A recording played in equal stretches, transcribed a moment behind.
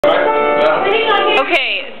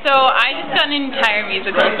Okay, so I just got an entire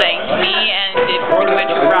musical thanks to me, and it pretty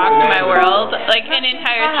much rocked my world. Like an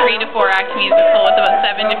entire 3 to 4 act musical with about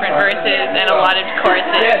 7 different verses and a lot of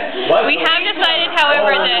choruses. We have decided,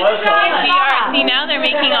 however, that we are, see now they're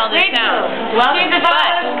making all this sound. But we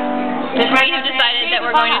have decided that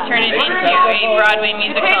we're going to turn it into a Broadway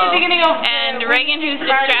musical. And Reagan, who's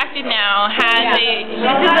distracted now, has a...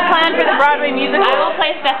 This is the plan for the Broadway musical. I will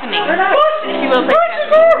play Stephanie. She will play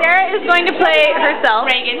Stephanie. Sarah is going to play herself.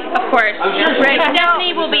 Reagan. Of course.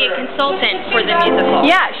 Stephanie will be a consultant for the musical.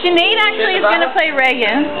 Yeah, Sinead actually is going to play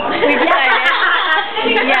Reagan. We've decided.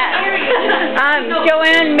 Yeah.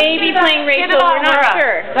 Joanne may be playing Rachel. We're not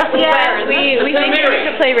sure. But we think she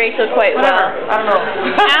could play Rachel quite well. I don't know.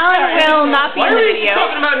 Alan will not be in the video.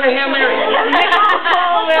 Talking about her Hail Mary.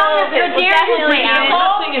 Nicole will definitely.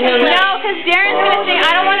 No, because Darren's going to sing.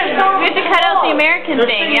 I don't want to. We have to cut out the American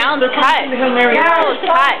thing. Alan's cut. Alan's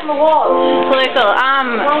cut. Political.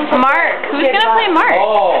 Mark. Who's going to play Mark?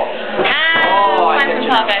 Tall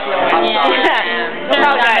guy.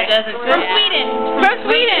 Tall guy. From Sweden. From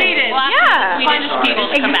Sweden. Yeah. Swedish people.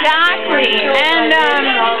 Exactly. And